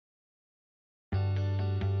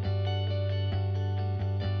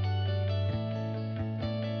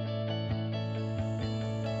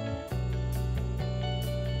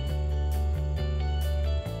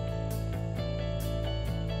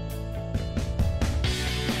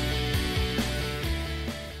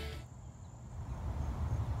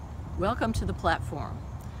Welcome to the platform.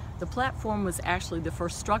 The platform was actually the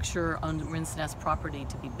first structure on Wren's Nest property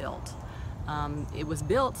to be built. It was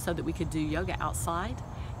built so that we could do yoga outside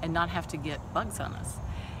and not have to get bugs on us.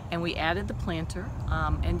 And we added the planter,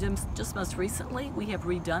 and just most recently we have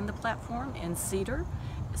redone the platform in cedar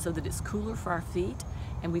so that it's cooler for our feet,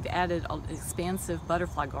 and we've added an expansive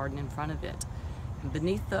butterfly garden in front of it. And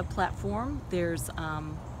beneath the platform there's a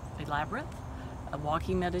labyrinth, a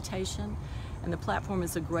walking meditation, and the platform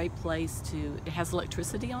is a great place it has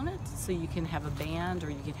electricity on it, so you can have a band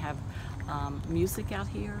or you can have music out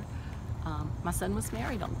here. My son was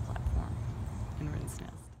married on the platform in Wren's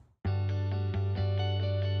Nest.